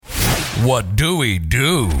What Do We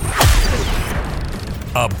Do?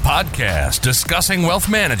 A podcast discussing wealth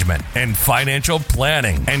management and financial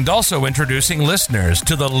planning, and also introducing listeners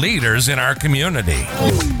to the leaders in our community.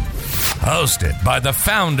 Hosted by the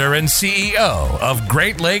founder and CEO of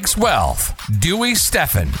Great Lakes Wealth, Dewey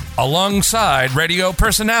Steffen, alongside radio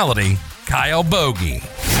personality Kyle Bogie.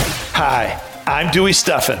 Hi, I'm Dewey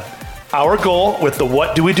Steffen. Our goal with the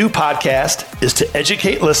What Do We Do podcast is to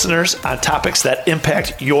educate listeners on topics that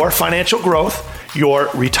impact your financial growth, your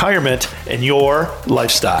retirement, and your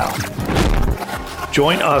lifestyle.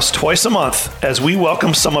 Join us twice a month as we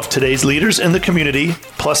welcome some of today's leaders in the community,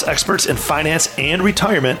 plus experts in finance and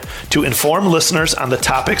retirement, to inform listeners on the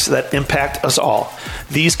topics that impact us all.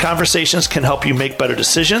 These conversations can help you make better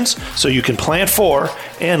decisions so you can plan for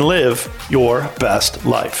and live your best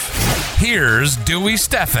life. Here's Dewey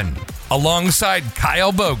Steffen, alongside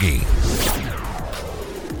Kyle Bogie.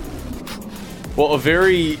 Well, a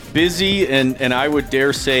very busy and I would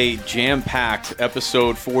dare say jam-packed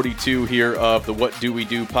episode 42 here of the What Do We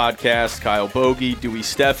Do podcast. Kyle Bogie, Dewey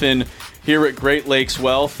Steffen here at Great Lakes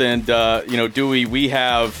Wealth. And, Dewey, we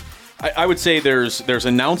have, I would say there's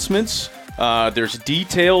announcements, there's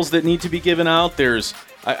details that need to be given out. There's,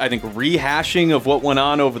 I think, rehashing of what went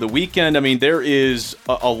on over the weekend. I mean, there is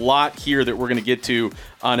a lot here that we're going to get to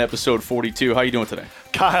on episode 42. How are you doing today?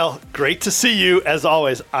 Kyle, great to see you. As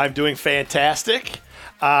always, I'm doing fantastic.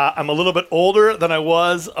 I'm a little bit older than I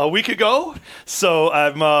was a week ago, so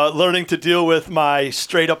I'm learning to deal with my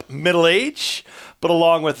straight-up middle age. But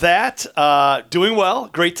along with that, doing well.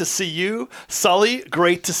 Great to see you. Sully,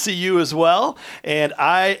 great to see you as well. And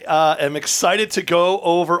I am excited to go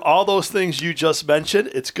over all those things you just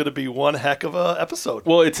mentioned. It's going to be one heck of a episode.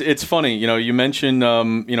 Well, it's funny. You mentioned,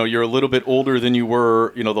 you're a little bit older than you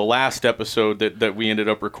were, the last episode that we ended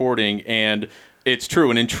up recording. And it's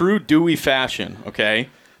true. And in true Dewey fashion, okay,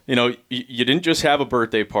 you didn't just have a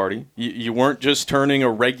birthday party. You weren't just turning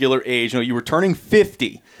a regular age. You were turning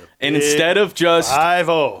 50. And instead of just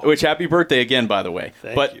 50, which happy birthday again, by the way.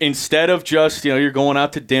 Thank but you. Instead of just, you're going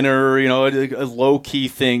out to dinner, a low key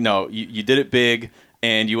thing. No, you did it big,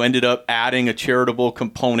 and you ended up adding a charitable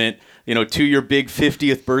component, to your big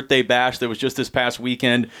 50th birthday bash that was just this past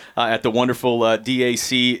weekend at the wonderful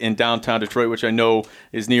DAC in downtown Detroit, which I know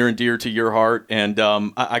is near and dear to your heart. And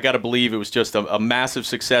I got to believe it was just a massive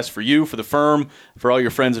success for you, for the firm, for all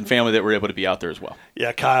your friends and family that were able to be out there as well.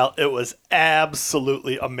 Yeah, Kyle, it was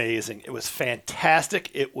absolutely amazing. It was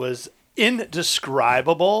fantastic. It was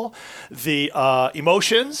indescribable. The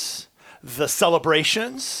emotions, the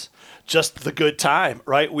celebrations, just the good time,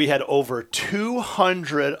 right? We had over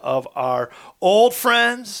 200 of our old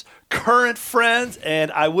friends, current friends,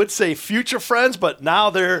 and I would say future friends, but now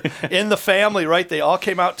they're in the family, right? They all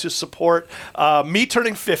came out to support me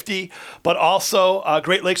turning 50, but also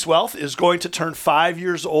Great Lakes Wealth is going to turn 5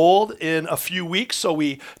 years old in a few weeks, so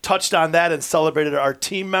we touched on that and celebrated our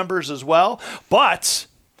team members as well. But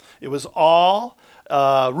it was all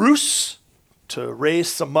ruse to raise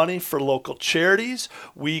some money for local charities.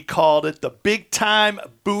 We called it the Big Time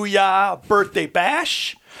Booyah Birthday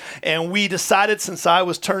Bash. And we decided, since I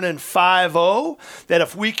was turning 50, that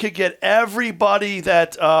if we could get everybody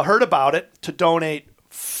that heard about it to donate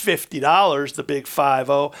 $50, the big 50,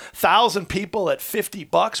 1,000 people at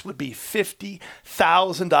 $50 would be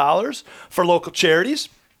 $50,000 for local charities.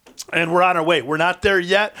 And we're on our way. We're not there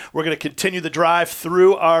yet. We're going to continue the drive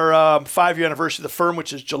through our 5-year anniversary of the firm,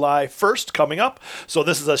 which is July 1st coming up. So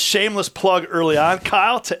this is a shameless plug early on,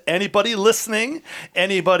 Kyle, to anybody listening,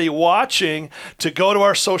 anybody watching, to go to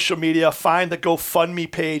our social media, find the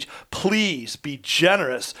GoFundMe page. Please be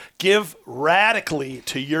generous. Give radically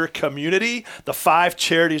to your community. The 5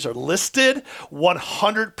 charities are listed.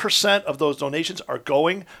 100% of those donations are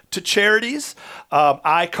going to charities.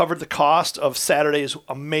 I covered the cost of Saturday's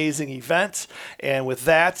amazing event. And with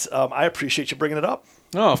that, I appreciate you bringing it up.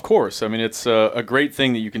 Oh, of course. I mean, it's a great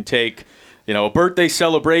thing that you can take, a birthday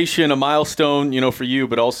celebration, a milestone, for you,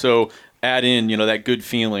 but also add in, that good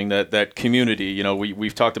feeling, that community.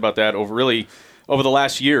 We've talked about that over the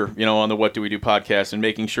last year, on the What Do We Do podcast, and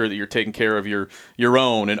making sure that you're taking care of your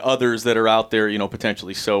own and others that are out there,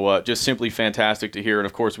 potentially. So just simply fantastic to hear. And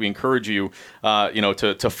of course, we encourage you,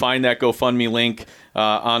 to find that GoFundMe link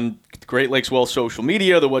on Great Lakes Wealth social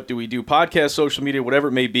media, the What Do We Do podcast social media, whatever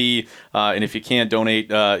it may be. And if you can donate,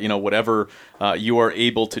 whatever you are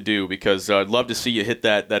able to do, because I'd love to see you hit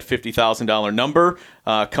that $50,000 number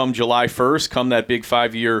come July 1st, come that big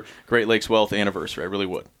 5-year Great Lakes Wealth anniversary. I really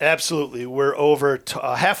would. Absolutely. We're over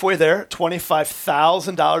halfway there.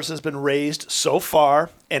 $25,000 has been raised so far.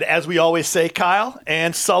 And as we always say, Kyle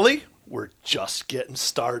and Sully, we're just getting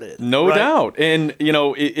started. No doubt. And,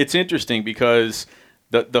 it's interesting because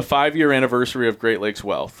the 5-year anniversary of Great Lakes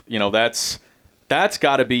Wealth, that's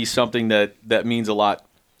got to be something that means a lot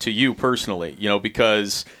to you personally,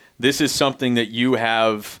 because this is something that you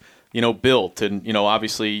have, built and,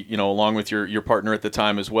 obviously, along with your partner at the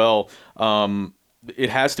time as well.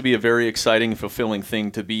 It has to be a very exciting, fulfilling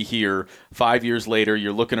thing to be here 5 years later.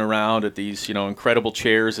 You're looking around at these, incredible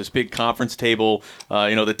chairs, this big conference table,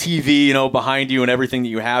 the TV, behind you and everything that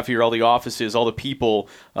you have here, all the offices, all the people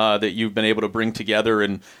that you've been able to bring together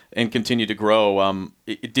and continue to grow.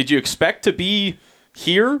 Did you expect to be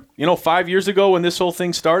here, 5 years ago when this whole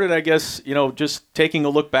thing started? I guess, just taking a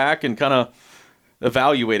look back and kind of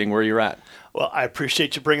evaluating where you're at. Well, I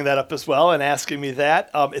appreciate you bringing that up as well and asking me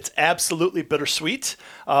that. It's absolutely bittersweet.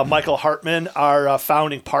 Michael Hartman, our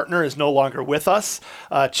founding partner, is no longer with us.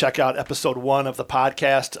 Check out episode 1 of the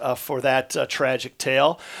podcast for that tragic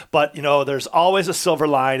tale. But, there's always a silver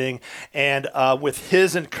lining. And with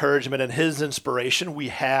his encouragement and his inspiration, we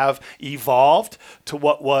have evolved to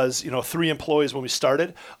what was, 3 employees when we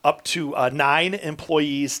started, up to 9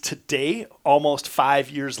 employees today, almost 5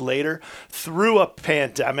 years later, through a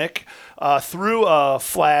pandemic, through a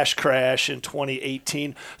flash crash in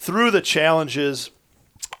 2018, through the challenges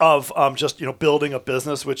of just building a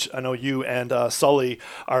business, which I know you and Sully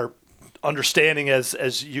are understanding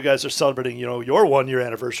as you guys are celebrating, your 1-year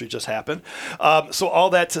anniversary just happened. So all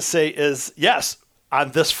that to say is, yes,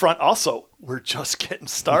 on this front also, we're just getting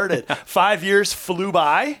started. 5 years flew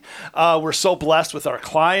by. We're so blessed with our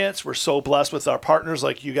clients. We're so blessed with our partners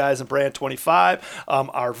like you guys in Brand 25,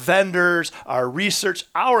 our vendors, our research,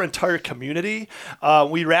 our entire community.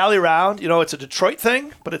 We rally around. It's a Detroit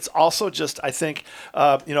thing, but it's also just, I think,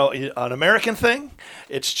 an American thing.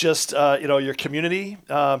 It's just, your community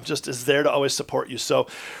just is there to always support you. So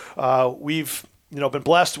we've been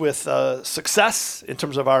blessed with success in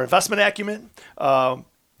terms of our investment acumen.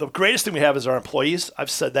 The greatest thing we have is our employees. I've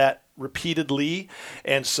said that repeatedly.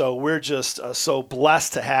 And so we're just so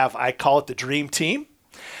blessed to have, I call it the dream team.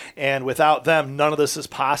 And without them, none of this is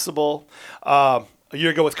possible. A year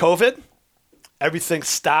ago with COVID, everything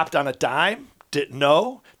stopped on a dime. Didn't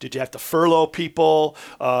know. Did you have to furlough people?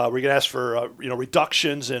 Were you going to ask for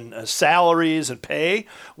reductions in salaries and pay?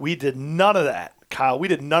 We did none of that. Kyle, we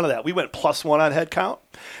did none of that. We went +1 on headcount,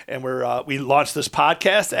 and we launched this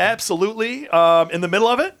podcast absolutely in the middle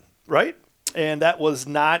of it, right? And that was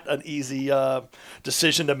not an easy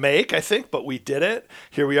decision to make, I think, but we did it.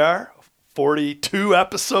 Here we are, 42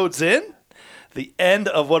 episodes in, the end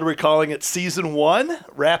of what are we calling it, season 1,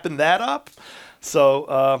 wrapping that up.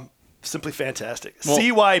 So simply fantastic. Well,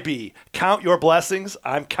 CYB, count your blessings.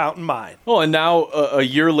 I'm counting mine. Well, and now a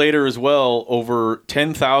year later as well, over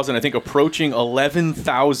 10,000, I think approaching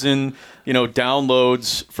 11,000,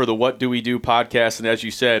 downloads for the What Do We Do podcast. And as you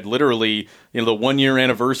said, literally, the 1-year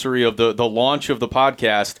anniversary of the launch of the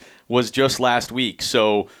podcast was just last week.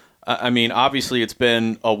 So, obviously it's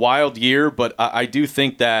been a wild year, but I do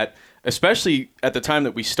think that, especially at the time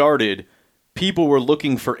that we started, people were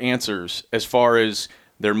looking for answers as far as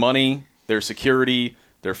their money, their security,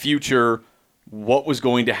 their future, what was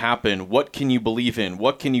going to happen, what can you believe in,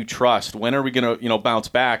 what can you trust, when are we going to bounce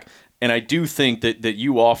back? And I do think that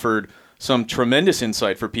you offered some tremendous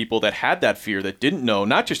insight for people that had that fear, that didn't know,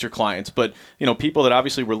 not just your clients, but people that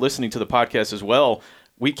obviously were listening to the podcast as well.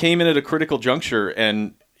 We came in at a critical juncture,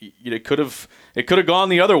 and it could have gone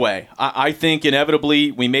the other way. I think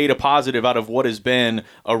inevitably we made a positive out of what has been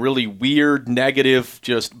a really weird, negative,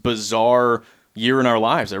 just bizarre year in our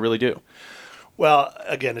lives. I really do. Well,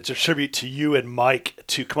 again, it's a tribute to you and Mike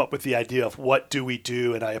to come up with the idea of what do we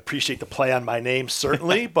do, and I appreciate the play on my name,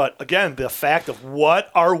 certainly. But again, the fact of what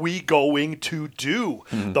are we going to do?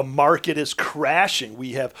 Mm-hmm. The market is crashing.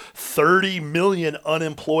 We have 30 million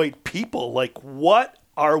unemployed people. Like, what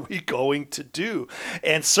are we going to do?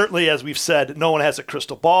 And certainly, as we've said, no one has a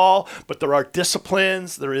crystal ball, but there are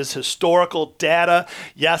disciplines. There is historical data.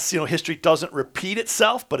 Yes, history doesn't repeat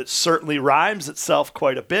itself, but it certainly rhymes itself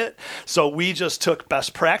quite a bit. So we just took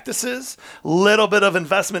best practices, little bit of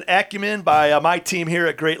investment acumen by my team here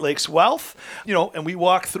at Great Lakes Wealth, and we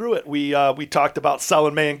walked through it. We talked about sell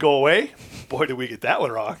in May and go away. Boy, did we get that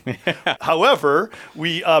one wrong. However,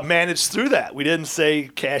 we managed through that. We didn't say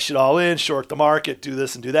cash it all in, short the market, do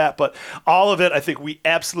this and do that. But all of it, I think we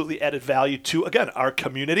absolutely added value to, again, our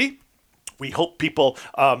community. We hope people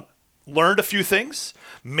learned a few things,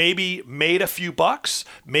 maybe made a few bucks,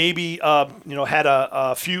 maybe had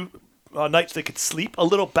a few nights they could sleep a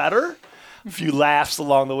little better. A few laughs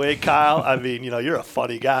along the way, Kyle. You're a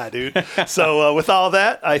funny guy, dude. So with all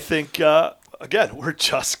that, I think, again, we're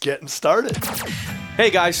just getting started. Hey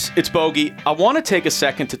guys, it's Bogey. I want to take a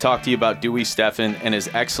second to talk to you about Dewey Steffen and his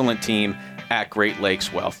excellent team at Great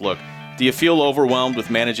Lakes Wealth. Look, do you feel overwhelmed with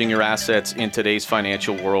managing your assets in today's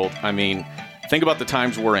financial world? I mean, think about the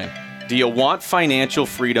times we're in. Do you want financial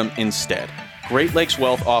freedom instead? Great Lakes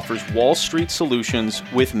Wealth offers Wall Street solutions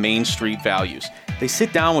with Main Street values. They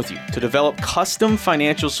sit down with you to develop custom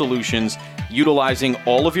financial solutions utilizing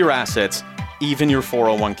all of your assets, even your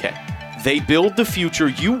 401k. They build the future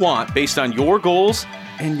you want based on your goals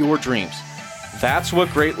and your dreams. That's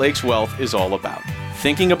what Great Lakes Wealth is all about.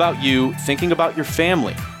 Thinking about you, thinking about your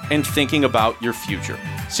family, and thinking about your future.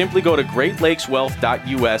 Simply go to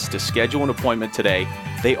greatlakeswealth.us to schedule an appointment today.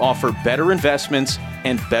 They offer better investments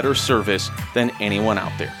and better service than anyone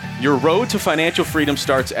out there. Your road to financial freedom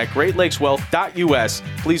starts at greatlakeswealth.us.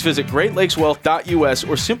 Please visit greatlakeswealth.us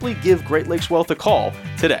or simply give Great Lakes Wealth a call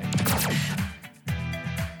today.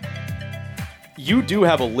 You do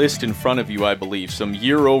have a list in front of you, I believe, some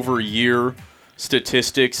year-over-year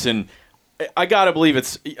statistics, and I gotta believe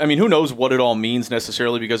who knows what it all means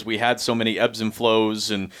necessarily, because we had so many ebbs and flows,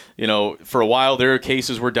 and for a while their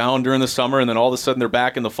cases were down during the summer, and then all of a sudden they're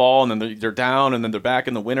back in the fall, and then they're down, and then they're back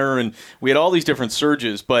in the winter, and we had all these different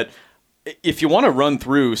surges. But if you want to run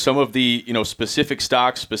through some of the specific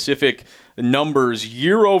stocks, specific numbers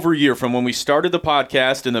year over year from when we started the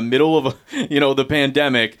podcast in the middle of the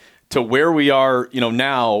pandemic to where we are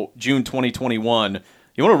now, June 2021.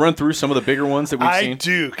 You want to run through some of the bigger ones that we've seen? I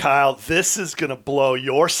do, Kyle. This is going to blow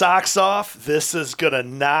your socks off. This is going to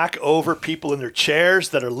knock over people in their chairs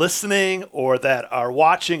that are listening or that are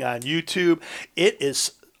watching on YouTube. It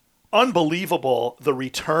is unbelievable, the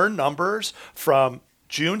return numbers from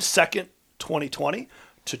June 2nd, 2020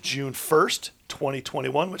 to June 1st,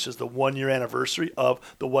 2021, which is the 1-year anniversary of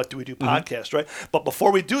the What Do We Do podcast, right? But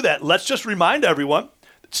before we do that, let's just remind everyone,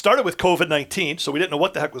 started with COVID-19, so we didn't know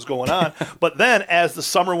what the heck was going on. But then as the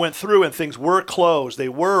summer went through and things were closed, they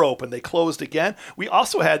were open, they closed again, we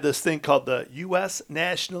also had this thing called the U.S.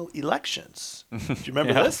 national elections. Do you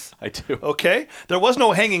remember this? I do. Okay. There was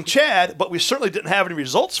no hanging Chad, but we certainly didn't have any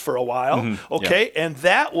results for a while. Okay. Yeah. And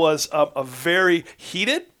that was a very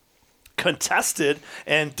heated, contested,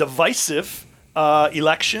 and divisive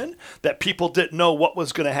election that people didn't know what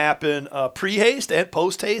was going to happen pre-haste and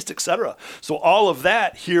post-haste, etc. So all of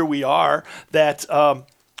that, here we are, that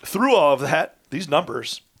through all of that, these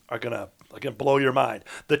numbers are going to, again, blow your mind.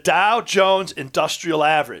 The Dow Jones Industrial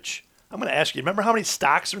Average. I'm going to ask you, remember how many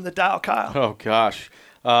stocks are in the Dow, Kyle? Oh, gosh.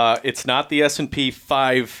 It's not the S&P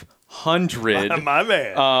 500. My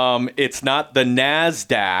man. It's not the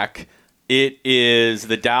NASDAQ. It is,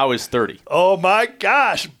 the Dow is 30. Oh, my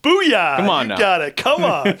gosh. Booyah. Come on now. You got it. Come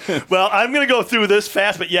on. Well, I'm going to go through this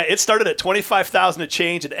fast, but yeah, it started at 25,000 a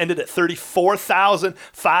change. It ended at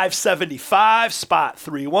 34,575, spot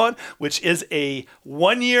 31, which is a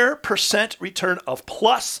 1-year percent return of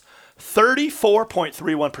plus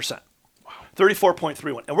 34.31%. Wow.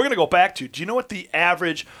 34.31. And we're going to go back to, do you know what the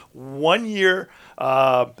average 1-year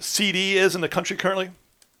CD is in the country currently?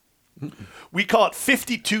 We call it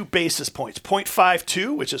 52 basis points,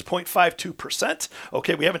 0.52, which is 0.52%.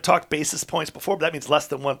 Okay, we haven't talked basis points before, but that means less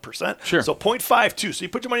than 1%. Sure. So 0.52. So you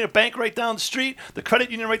put your money in a bank right down the street, the credit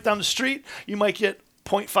union right down the street, you might get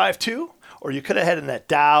 0.52, or you could have had in that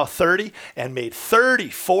Dow 30 and made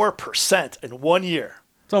 34% in 1 year.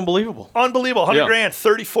 It's unbelievable. Unbelievable. 100 grand,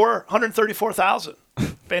 134,000.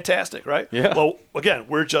 Fantastic, right? Yeah. Well, again,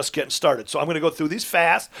 we're just getting started. So I'm going to go through these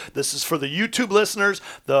fast. This is for the YouTube listeners,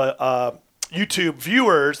 the YouTube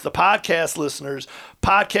viewers, the podcast listeners,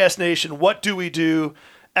 Podcast Nation, What Do We Do?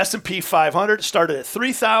 S&P 500 started at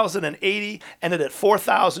 3,080, ended at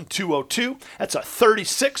 4,202. That's a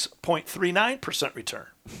 36.39% return.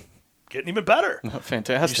 Getting even better.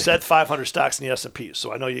 Fantastic. You said 500 stocks in the S&P,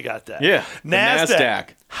 so I know you got that. Yeah. NASDAQ.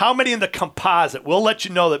 How many in the composite? We'll let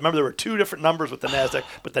you know that. Remember, there were two different numbers with the NASDAQ,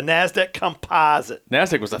 but the NASDAQ composite.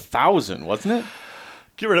 NASDAQ was 1,000, wasn't it?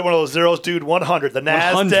 Get rid of one of those zeros, dude. 100. The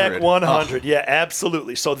NASDAQ 100. Oh. Yeah,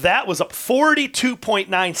 absolutely. So that was up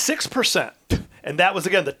 42.96%. And that was,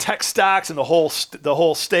 again, the tech stocks and the whole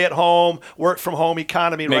stay-at-home, work-from-home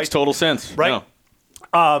economy. Makes total sense. Right? No.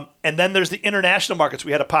 And then there's the international markets.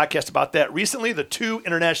 We had a podcast about that recently. The two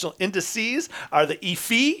international indices are the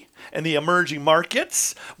EFI and the emerging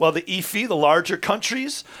markets. Well, the EFI, the larger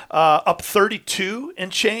countries, up 32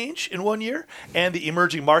 and change in 1 year. And the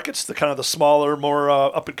emerging markets, the kind of the smaller, more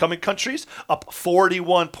up-and-coming countries, up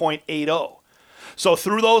 41.80. So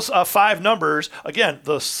through those 5 numbers, again,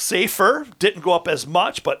 the safer didn't go up as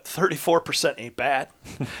much, but 34% ain't bad.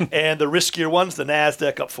 And the riskier ones, the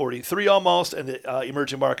NASDAQ up 43 almost, and the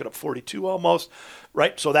emerging market up 42 almost.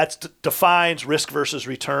 Right? So that defines risk versus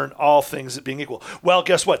return, all things being equal. Well,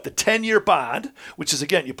 guess what? The 10-year bond, which is,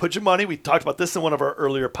 again, you put your money, we talked about this in one of our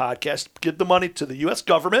earlier podcasts, give the money to the U.S.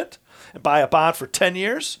 government and buy a bond for 10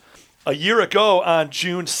 years. A year ago on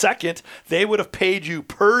June 2nd, they would have paid you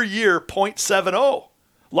per year 0.70.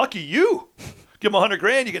 Lucky you. Give them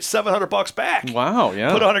 $100,000, you get $700 back. Wow,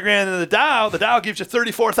 yeah. Put $100,000 in the Dow gives you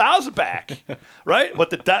 $34,000 back, right?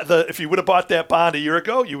 But if you would have bought that bond a year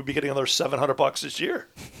ago, you would be getting another $700 this year.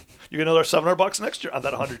 You get another $700 next year on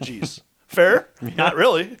that 100 G's. Fair? Yeah. Not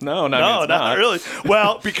really. No, not really.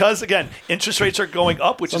 Well, because again, interest rates are going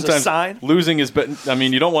up, which Sometimes is a sign. Losing is,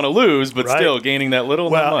 you don't want to lose, but still gaining that little,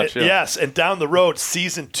 not much. Yeah. Yes, and down the road,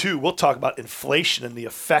 season 2, we'll talk about inflation and the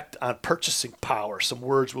effect on purchasing power. Some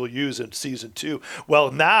words we'll use in season 2. Well,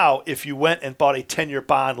 now, if you went and bought a 10-year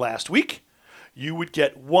bond last week, you would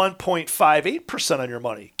get 1.58% on your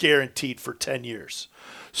money, guaranteed for 10 years.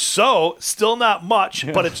 So, still not much,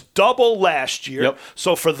 but it's double last year. Yep.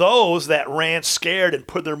 So, for those that ran scared and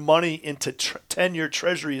put their money into 10-year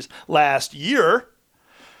treasuries last year,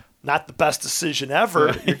 not the best decision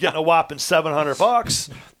ever. You're getting a whopping $700.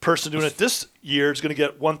 Person doing it this year is going to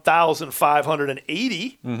get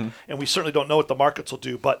 $1,580, and we certainly don't know what the markets will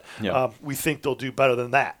do, but we think they'll do better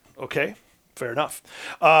than that. Okay, fair enough.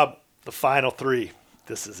 The final 3.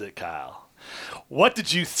 This is it, Kyle. What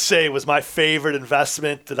did you say was my favorite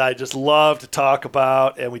investment that I just love to talk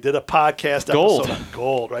about? And we did a podcast episode on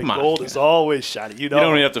gold, right? Gold is always shiny. You don't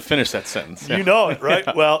even have to finish that sentence. You know it,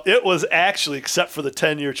 right? Well, it was actually, except for the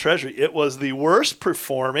 10-year treasury, it was the worst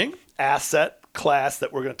performing asset class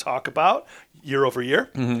that we're going to talk about year over year.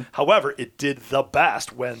 However, it did the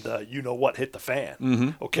best when the you-know-what hit the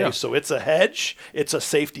fan. Okay, so it's a hedge. It's a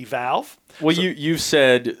safety valve. Well, you've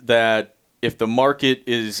said that if the market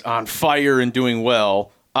is on fire and doing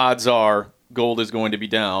well, odds are gold is going to be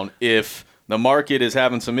down. If the market is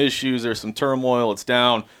having some issues, there's some turmoil, it's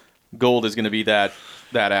down, gold is going to be that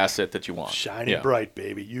asset that you want. Shining bright,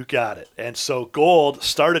 baby. You got it. And so gold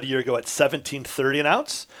started a year ago at $1,730 an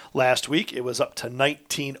ounce. Last week, it was up to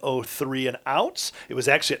 $1,903 an ounce. It was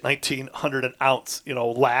actually at $1,900 an ounce,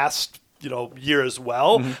 last year as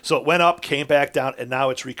well. So it went up, came back down, and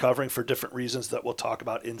now it's recovering for different reasons that we'll talk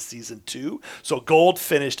about in season 2. So gold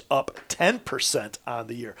finished up 10% on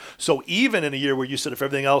the year. So even in a year where you said if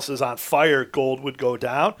everything else is on fire, gold would go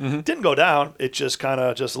down. Didn't go down. It just kind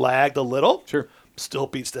of just lagged a little. Sure. Still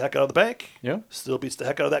beats the heck out of the bank. Yeah. Still beats the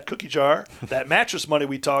heck out of that cookie jar. That mattress money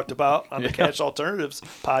we talked about on the Cash Alternatives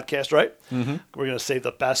podcast, right? We're going to save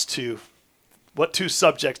the best 2. What 2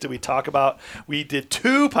 subjects did we talk about? We did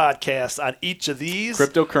 2 podcasts on each of these.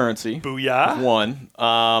 Cryptocurrency. Booyah. 1.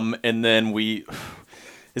 And then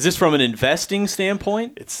is this from an investing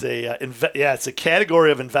standpoint? It's it's a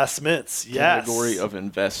category of investments. Yes. Category of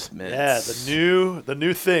investments. Yeah, the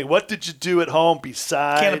new thing. What did you do at home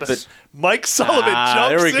besides cannabis? Mike Sullivan jumps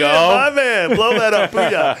there we in, go. My man. Blow that up.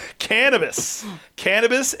 Booyah. Cannabis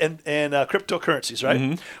and cryptocurrencies,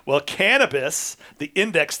 right? Well, cannabis, the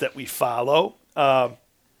index that we follow,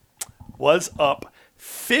 was up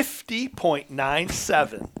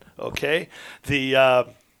 50.97. Okay, the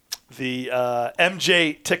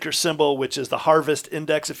MJ ticker symbol, which is the harvest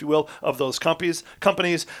index, if you will, of those companies,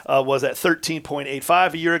 was at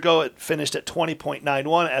 13.85 a year ago. It finished at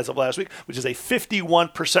 20.91 as of last week, which is a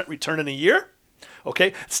 51% return in a year.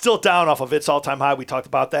 Okay, still down off of its all-time high. We talked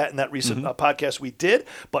about that in that recent podcast we did,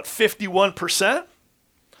 but 51%.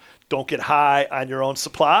 Don't get high on your own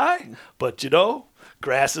supply, but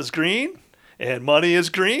grass is green and money is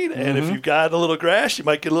green. And if you've got a little grass, you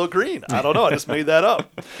might get a little green. I don't know. I just made that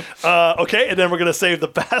up. Okay. And then we're going to save the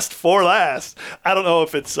best for last. I don't know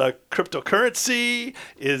if it's cryptocurrency.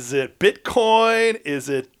 Is it Bitcoin? Is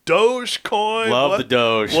it Dogecoin? Love the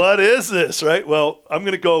Doge. What is this, right? Well, I'm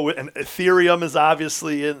going to go with, and Ethereum is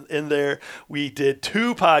obviously in there. We did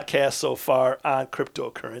 2 podcasts so far on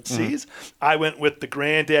cryptocurrencies. I went with the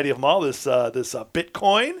granddaddy of them all, this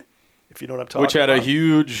Bitcoin, if you know what I'm talking about. Which had a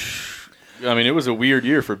huge, it was a weird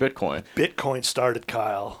year for Bitcoin. Bitcoin started,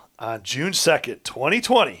 Kyle, on June 2nd,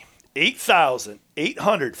 2020.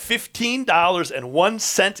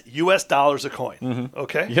 $8,815.01 US dollars a coin.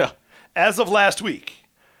 Okay? Yeah. As of last week,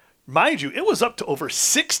 mind you, it was up to over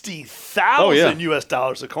 60,000 US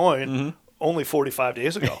dollars a coin only 45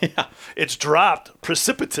 days ago. It's dropped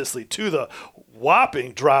precipitously to the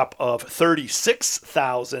whopping drop of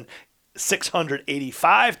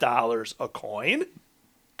 $36,685 a coin.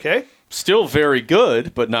 Okay? still very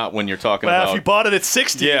good, but not when you're talking about. If you bought it at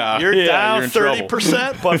 60, you're down you're in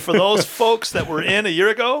 30%. But for those folks that were in a year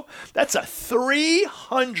ago, that's a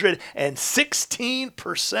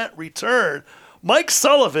 316% return. Mike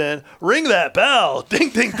Sullivan, ring that bell. Ding,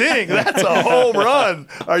 ding, ding. That's a home run.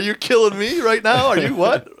 Are you killing me right now? Are you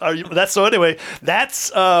what? So anyway, that's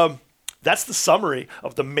the summary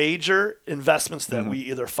of the major investments that we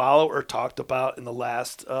either follow or talked about in the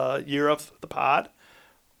last year of the pod.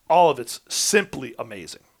 All of it's simply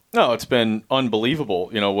amazing. No, it's been unbelievable,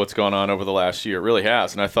 what's gone on over the last year. It really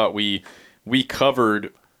has. And I thought we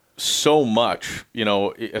covered so much,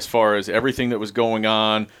 as far as everything that was going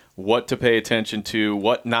on, what to pay attention to,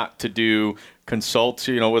 what not to do. Consult,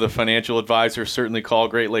 with a financial advisor. Certainly call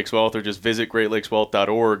Great Lakes Wealth or just visit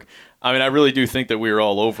greatlakeswealth.org. I mean, I really do think that we were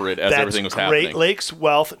all over it as everything was happening.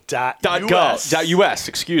 greatlakeswealth.us.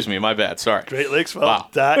 Excuse me, my bad. Sorry.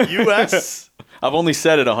 greatlakeswealth.us. I've only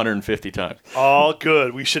said it 150 times. All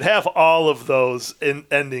good. We should have all of those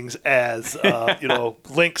endings as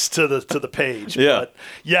links to the page. Yeah. But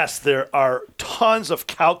yes, there are tons of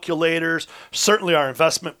calculators. Certainly, our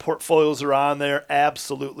investment portfolios are on there.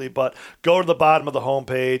 Absolutely. But go to the bottom of the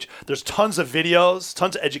homepage. There's tons of videos,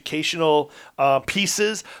 tons of educational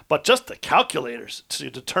pieces, but just the calculators to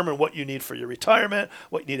determine what you need for your retirement,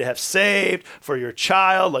 what you need to have saved for your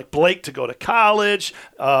child, like Blake to go to college.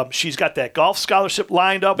 She's got that golf scholarship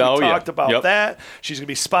lined up. We talked about that. She's going to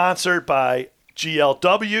be sponsored by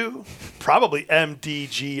GLW, probably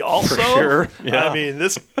MDG also. For sure. Yeah. I mean,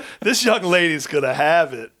 this young lady's going to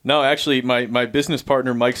have it. No, actually, my business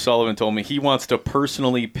partner, Mike Sullivan, told me he wants to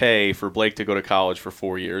personally pay for Blake to go to college for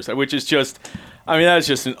 4 years, which is just, that is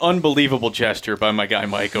just an unbelievable gesture by my guy,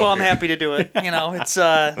 Mike. Well, I'm happy to do it. It's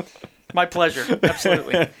my pleasure.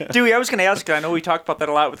 Absolutely. Dewey, I was going to ask you, I know we talked about that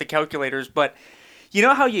a lot with the calculators, but you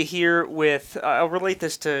know how you hear with, I'll relate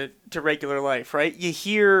this to regular life, right? You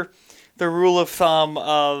hear the rule of thumb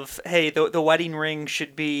of, hey, the wedding ring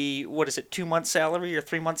should be, 2 months' salary or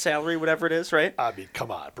 3 months' salary, whatever it is, right? I mean, come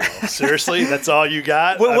on, bro. Seriously? That's all you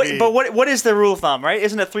got? But what is the rule of thumb, right?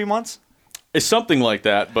 Isn't it 3 months? It's something like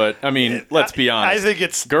that, but let's be honest. I think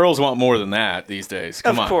it's girls want more than that these days.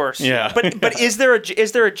 Come on. Of course. Yeah. But is there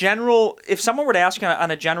a general, if someone were to ask you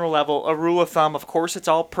on a general level, a rule of thumb, of course it's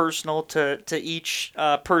all personal to each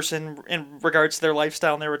person in regards to their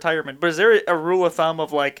lifestyle and their retirement, but is there a rule of thumb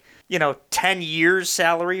of 10 years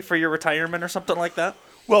salary for your retirement or something like that?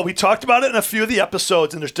 Well, we talked about it in a few of the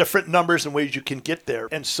episodes, and there's different numbers and ways you can get there.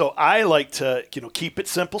 And so I like to, keep it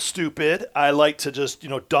simple, stupid. I like to just,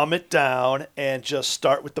 dumb it down and just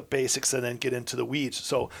start with the basics and then get into the weeds.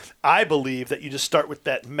 So I believe that you just start with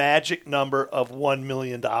that magic number of $1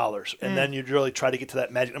 million, and then you really try to get to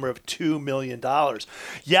that magic number of $2 million.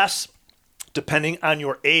 Yes, depending on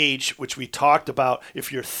your age, which we talked about,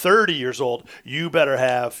 if you're 30 years old, you better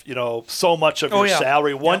have, so much of your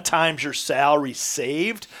salary, one times your salary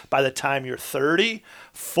saved by the time you're 30.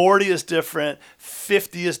 40 is different,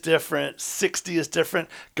 50 is different, 60 is different.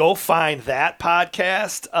 Go find that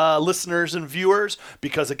podcast, listeners and viewers,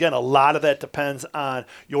 because, again, a lot of that depends on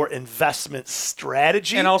your investment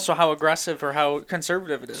strategy. And also how aggressive or how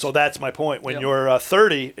conservative it is. So that's my point. When you're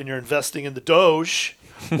 30 and you're investing in the Doge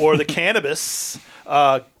or the cannabis,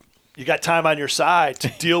 you got time on your side to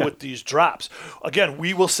deal with these drops. Again,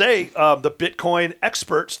 we will say the Bitcoin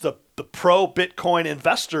experts, the pro-Bitcoin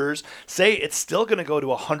investors say it's still going to go to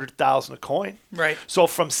 $100,000 a coin. Right. So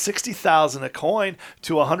from $60,000 a coin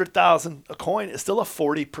to $100,000 a coin is still a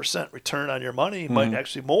 40% return on your money, might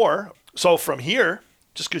actually more. So from here,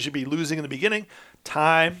 just because you'd be losing in the beginning,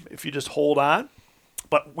 time, if you just hold on.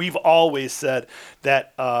 But we've always said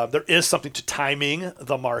that there is something to timing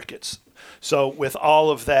the markets. So with all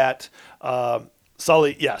of that,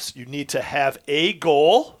 Sully, yes, you need to have a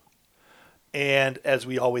goal. And as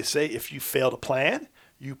we always say, if you fail to plan,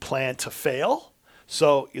 you plan to fail.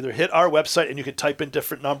 So either hit our website and you can type in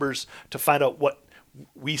different numbers to find out what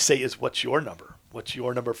we say is what's your number. What's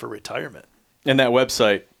your number for retirement? And that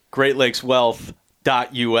website,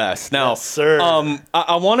 greatlakeswealth.us. Now, yes, sir.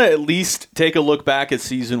 I want to at least take a look back at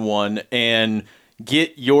season 1 and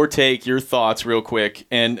get your take, your thoughts real quick.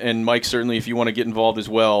 And Mike, certainly, if you want to get involved as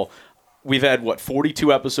well. We've had,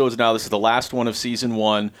 42 episodes now. This is the last one of season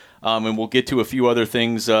 1. And we'll get to a few other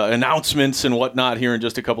things, announcements and whatnot here in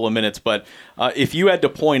just a couple of minutes. But if you had to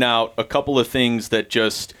point out a couple of things that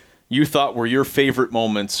just you thought were your favorite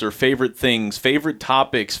moments or favorite things, favorite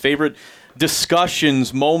topics, favorite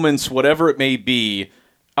discussions, moments, whatever it may be,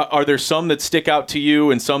 are there some that stick out to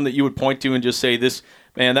you and some that you would point to and just say, this,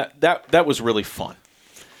 man, that was really fun?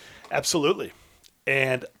 Absolutely.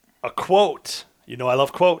 And a quote, I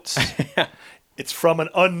love quotes. It's from an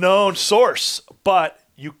unknown source, but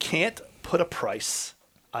you can't put a price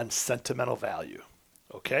on sentimental value.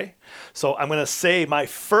 Okay? So I'm going to say my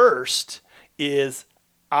first is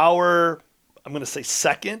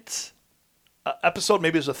second episode,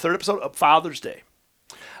 maybe it was the third episode of Father's Day.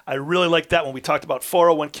 I really liked that when we talked about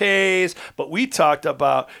 401ks, but we talked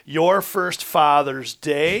about your first Father's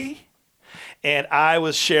Day, and I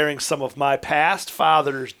was sharing some of my past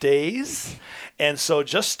Father's Days. And so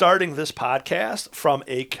just starting this podcast from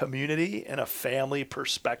a community and a family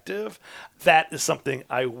perspective, that is something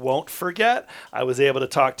I won't forget. I was able to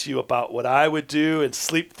talk to you about what I would do and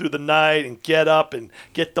sleep through the night and get up and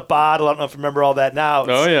get the bottle. I don't know if you remember all that now.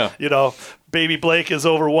 Oh, yeah. You know, baby Blake is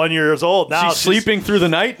over 1 year old now. She's sleeping through the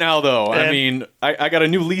night now, though. I mean, I got a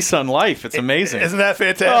new lease on life. It's amazing. Isn't that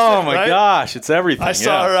fantastic? Oh my right? gosh, it's everything. I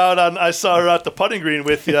saw her out at the putting green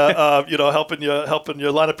with you, helping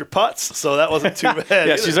you line up your putts. So that wasn't too bad.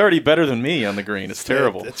 Yeah, she's already better than me on the green. It's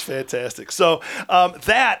terrible. It's fantastic. So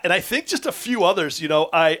that, and I think just a few others.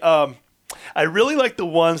 I really like the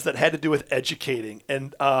ones that had to do with educating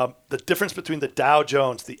and the difference between the Dow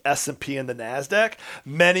Jones, the S&P, and the NASDAQ.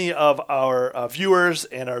 Many of our viewers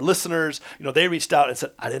and our listeners, they reached out and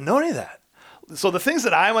said, I didn't know any of that. So the things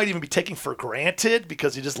that I might even be taking for granted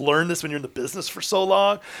because you just learn this when you're in the business for so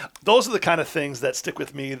long, those are the kind of things that stick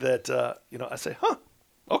with me that, I say,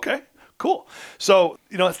 okay. Cool. So,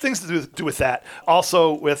 things to do with that.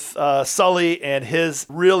 Also with Sully and his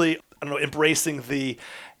really, embracing the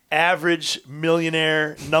average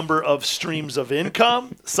millionaire number of streams of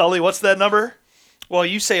income. Sully, what's that number? Well,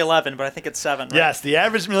 you say 11, but I think it's 7, right? Yes, the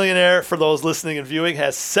average millionaire, for those listening and viewing,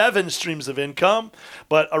 has 7 streams of income.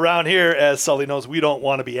 But around here, as Sully knows, we don't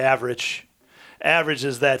want to be average. Average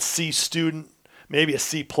is that C student, maybe a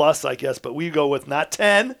C plus, I guess, but we go with not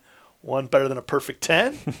 10. One better than a perfect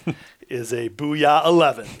 10 is a booyah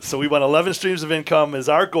 11. So we want 11 streams of income is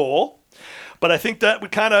our goal. But I think that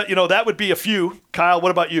would kind of, that would be a few. Kyle,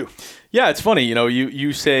 what about you? Yeah, it's funny.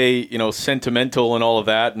 You say, sentimental and all of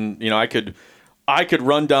that. And, I could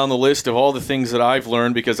run down the list of all the things that I've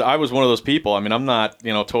learned because I was one of those people. I mean, I'm not,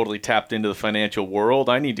 totally tapped into the financial world.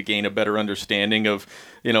 I need to gain a better understanding of,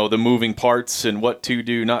 the moving parts and what to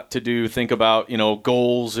do, not to do, think about,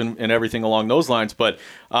 goals and everything along those lines. But,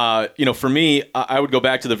 for me, I would go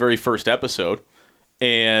back to the very first episode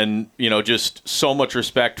and, just so much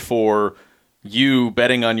respect for you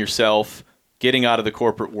betting on yourself, getting out of the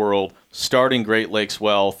corporate world, starting Great Lakes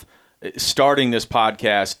Wealth, starting this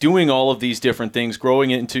podcast, doing all of these different things,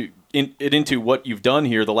 growing it into what you've done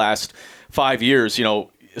here the last 5 years,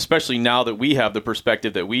 especially now that we have the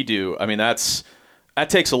perspective that we do. I mean, that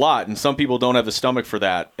takes a lot, and some people don't have the stomach for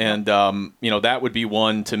that. And, that would be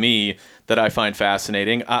one to me that I find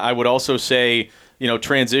fascinating. I would also say,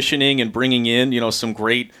 transitioning and bringing in, some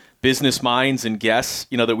great business minds and guests,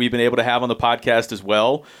 that we've been able to have on the podcast as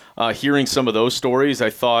well. Hearing some of those stories,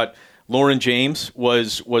 I thought Lauren James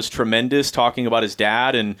was tremendous, talking about his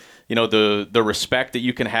dad and, the respect that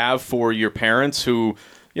you can have for your parents who,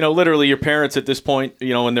 literally your parents at this point,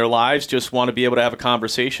 in their lives just want to be able to have a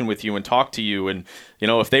conversation with you and talk to you. And,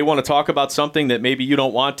 if they want to talk about something that maybe you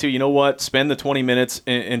don't want to, spend the 20 minutes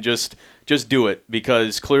and just do it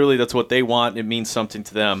because clearly that's what they want. It means something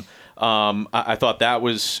to them. I thought that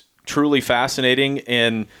was truly fascinating.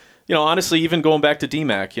 And, honestly, even going back to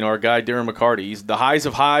DMAC, our guy Darren McCarty, he's the highs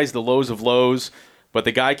of highs, the lows of lows, but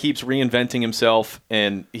the guy keeps reinventing himself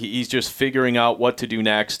and he's just figuring out what to do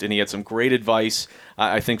next. And he had some great advice,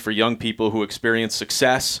 I think, for young people who experience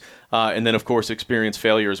success and then, of course, experience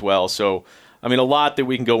failure as well. So, I mean, a lot that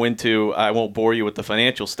we can go into. I won't bore you with the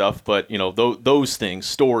financial stuff, but, those things,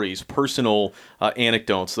 stories, personal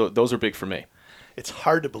anecdotes, those are big for me. It's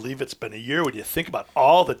hard to believe it's been a year when you think about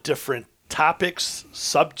all the different topics,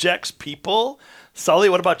 subjects, people. Sully,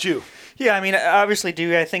 what about you? Yeah, I mean, obviously,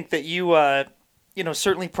 Dewey, I think that you,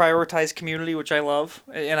 certainly prioritize community, which I love.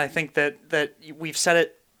 And I think that we've said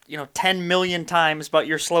it, 10 million times about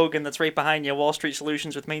your slogan that's right behind you, Wall Street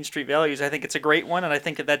Solutions with Main Street Values. I think it's a great one. And I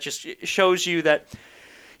think that just shows you that,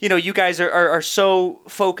 you guys are so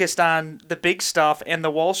focused on the big stuff and the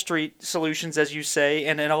Wall Street solutions, as you say,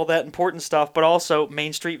 and all that important stuff, but also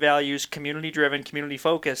Main Street Values, community-driven,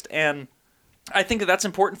 community-focused. And I think that that's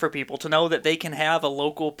important for people to know that they can have a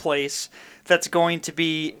local place that's going to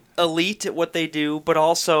be elite at what they do, but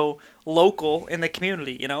also local in the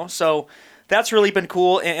community, So that's really been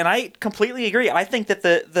cool. And I completely agree. I think that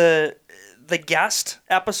the guest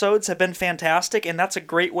episodes have been fantastic, and that's a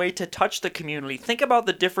great way to touch the community. Think about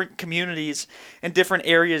the different communities and different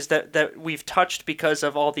areas that we've touched because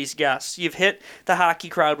of all these guests. You've hit the hockey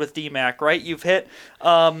crowd with DMAC, right? You've hit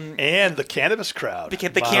and the cannabis crowd. The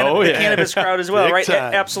cannabis crowd as well, Big right?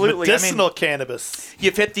 time. Absolutely. Medicinal cannabis.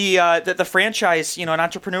 You've hit the franchise, an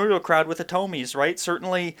entrepreneurial crowd with the Tomies, right?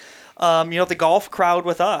 Certainly, the golf crowd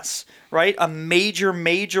with us, right? A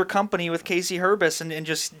major company with Casey Herbis and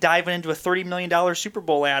just diving into a $30 million Super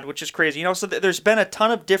Bowl ad, which is crazy. So there's been a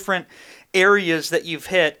ton of different areas that you've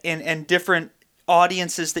hit and different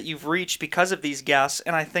audiences that you've reached because of these guests.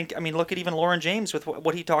 And I think, look at even Lauren James with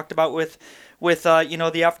what he talked about with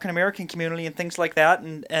the African-American community and things like that,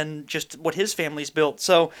 and just what his family's built.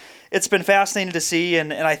 So it's been fascinating to see.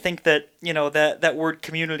 And I think that, that word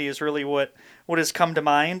community is really what has come to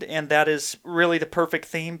mind. And that is really the perfect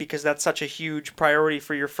theme because that's such a huge priority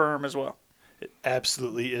for your firm as well. It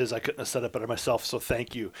absolutely is. I couldn't have said it better myself, so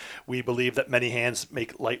thank you. We believe that many hands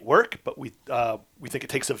make light work, but we think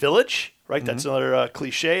it takes a village, right? Mm-hmm. That's another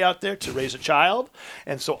cliche out there, to raise a child.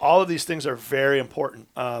 And so all of these things are very important.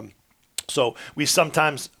 So we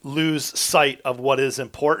sometimes lose sight of what is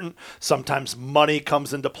important. Sometimes money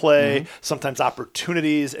comes into play, sometimes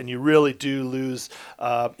opportunities, and you really do lose,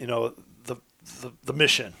 the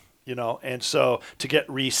mission, And so to get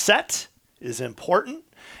reset is important.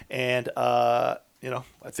 And, I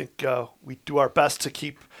think we do our best to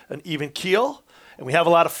keep an even keel, and we have a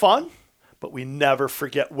lot of fun, but we never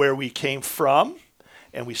forget where we came from,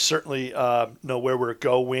 and we certainly know where we're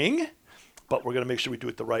going, but we're going to make sure we do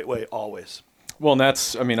it the right way always. Well, and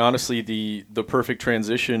that's, honestly, the perfect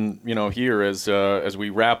transition, here as we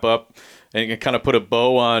wrap up and kind of put a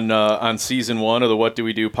bow on season 1 of the What Do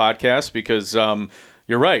We Do podcast, because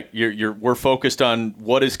you're right. We're focused on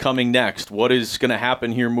what is coming next, what is going to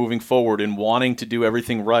happen here moving forward, and wanting to do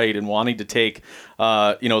everything right and wanting to take,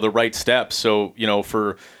 the right steps. So,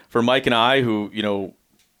 for Mike and I, who,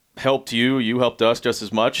 helped you helped us just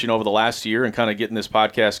as much, over the last year and kind of getting this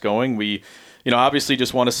podcast going. We, obviously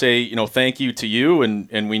just want to say, thank you to you.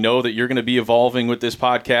 And we know that you're going to be evolving with this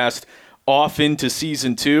podcast off into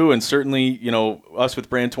season 2, and certainly, us with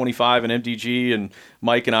Brand 25 and MDG and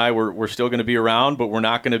Mike and I, we're still going to be around, but we're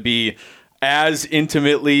not going to be as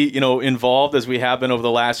intimately, involved as we have been over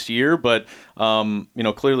the last year. But,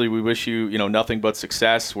 clearly we wish you, nothing but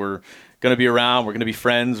success. We're going to be around. We're going to be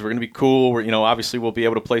friends. We're going to be cool. We're, obviously we'll be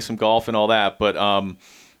able to play some golf and all that. But,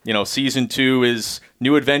 season 2 is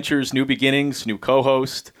new adventures, new beginnings, new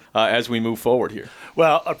co-host as we move forward here.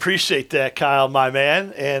 Well, appreciate that, Kyle, my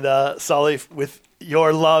man, and Sully, with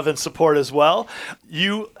your love and support as well.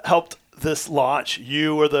 You helped this launch.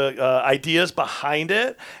 You were the ideas behind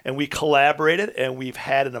it, and we collaborated, and we've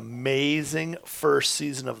had an amazing first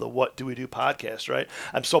season of the What Do We Do podcast, right?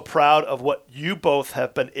 I'm so proud of what you both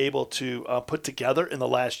have been able to put together in the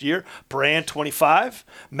last year. Brand 25,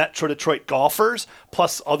 Metro Detroit Golfers,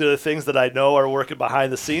 plus all the other things that I know are working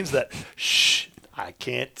behind the scenes that, I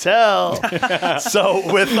can't tell.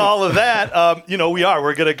 So with all of that,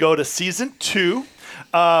 we're going to go to season 2.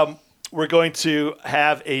 We're going to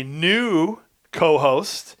have a new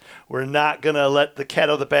co-host. We're not going to let the cat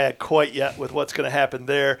out of the bag quite yet with what's going to happen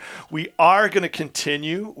there. We are going to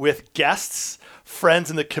continue with guests, friends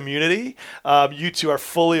in the community. You two are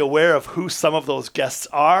fully aware of who some of those guests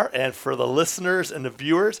are. And for the listeners and the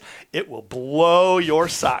viewers, it will blow your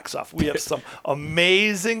socks off. We have some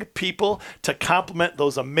amazing people to complement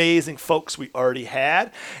those amazing folks we already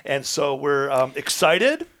had. And so we're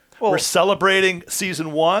excited. We're celebrating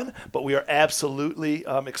season 1, but we are absolutely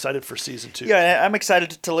excited for season 2. Yeah, I'm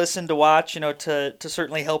excited to listen, to watch, to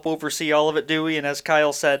certainly help oversee all of it, Dewey. And as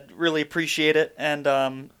Kyle said, really appreciate it.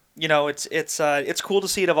 And, it's cool to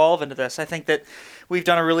see it evolve into this. I think that we've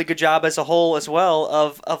done a really good job as a whole as well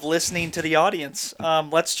of listening to the audience.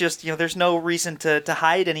 Let's just, there's no reason to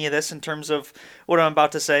hide any of this in terms of what I'm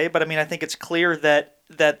about to say. But, I think it's clear that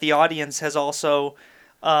the audience has also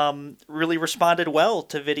really responded well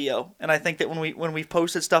to video. And I think that when we've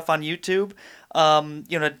posted stuff on YouTube,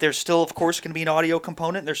 there's still, of course, going to be an audio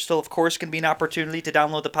component. There's still, of course, going to be an opportunity to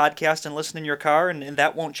download the podcast and listen in your car, and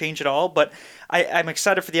that won't change at all. But I'm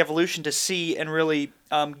excited for the evolution to see and really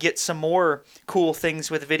get some more cool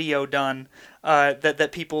things with video done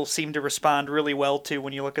that people seem to respond really well to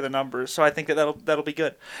when you look at the numbers. So I think that'll be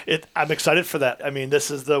good. I'm excited for that.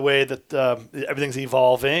 This is the way that everything's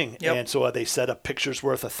evolving. Yep. And so they said a picture's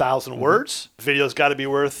worth 1,000 words. Video's got to be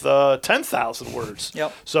worth 10,000 words.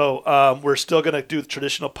 Yep. So we're still going to do the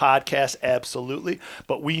traditional podcast, absolutely.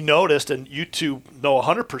 But we noticed, and you two know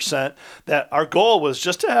 100%, that our goal was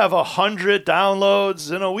just to have 100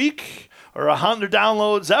 downloads in a week or 100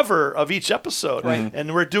 downloads ever of each episode. Right.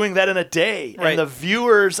 And we're doing that in a day. Right. And the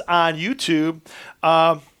viewers on YouTube,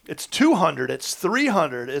 it's 200, it's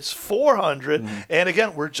 300, it's 400. And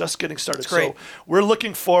again, we're just getting started. That's great. So we're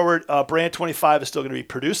looking forward. Brand 25 is still going to be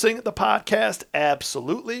producing the podcast.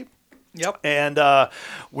 Absolutely. Yep. And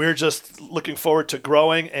we're just looking forward to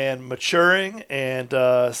growing and maturing.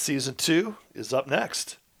 And season 2 is up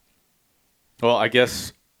next. Well, I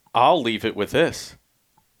guess I'll leave it with this.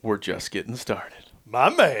 We're just getting started. My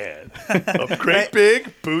man. A great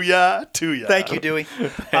big booyah to ya. Thank you, Dewey. All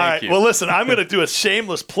right. you. Well, listen, I'm going to do a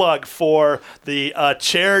shameless plug for the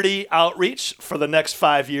charity outreach for the next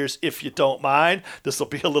 5 years, if you don't mind. This will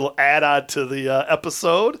be a little add-on to the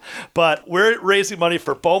episode. But we're raising money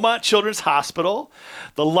for Beaumont Children's Hospital,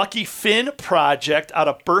 the Lucky Finn Project out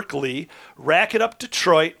of Berkeley, Rack It Up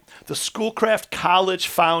Detroit, the Schoolcraft College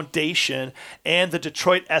Foundation, and the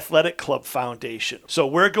Detroit Athletic Club Foundation. So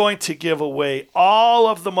we're going to give away all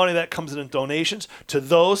of the money that comes in donations to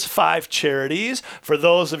those 5 charities. For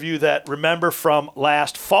those of you that remember from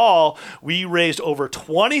last fall, we raised over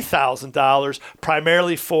 $20,000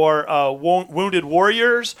 primarily for Wounded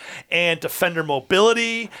Warriors and Defender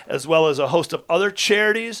Mobility, as well as a host of other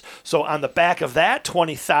charities. So on the back of that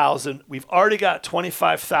 $20,000, we've already got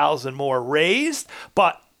 $25,000 more raised,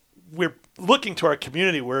 but we're looking to our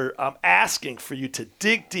community. We're asking for you to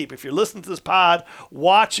dig deep. If you're listening to this pod,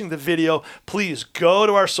 watching the video, please go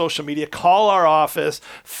to our social media, call our office.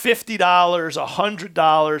 $50,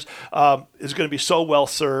 $100 is going to be so well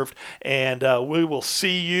served. And we will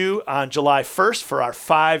see you on July 1st for our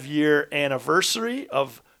 5-year anniversary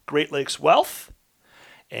of Great Lakes Wealth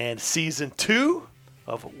and season 2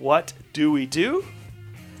 of What Do We Do?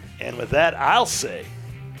 And with that, I'll say,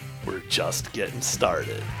 we're just getting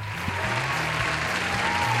started.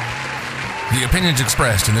 The opinions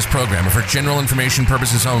expressed in this program are for general information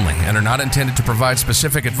purposes only and are not intended to provide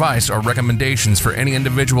specific advice or recommendations for any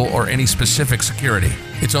individual or any specific security.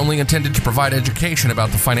 It's only intended to provide education about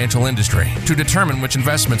the financial industry. To determine which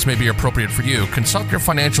investments may be appropriate for you, consult your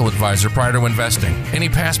financial advisor prior to investing. Any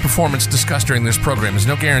past performance discussed during this program is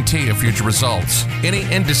no guarantee of future results. Any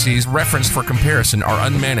indices referenced for comparison are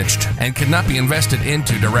unmanaged and cannot be invested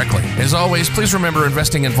into directly. As always, please remember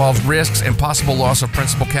investing involves risks and possible loss of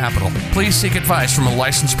principal capital. Please seek advice from a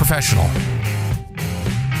licensed professional.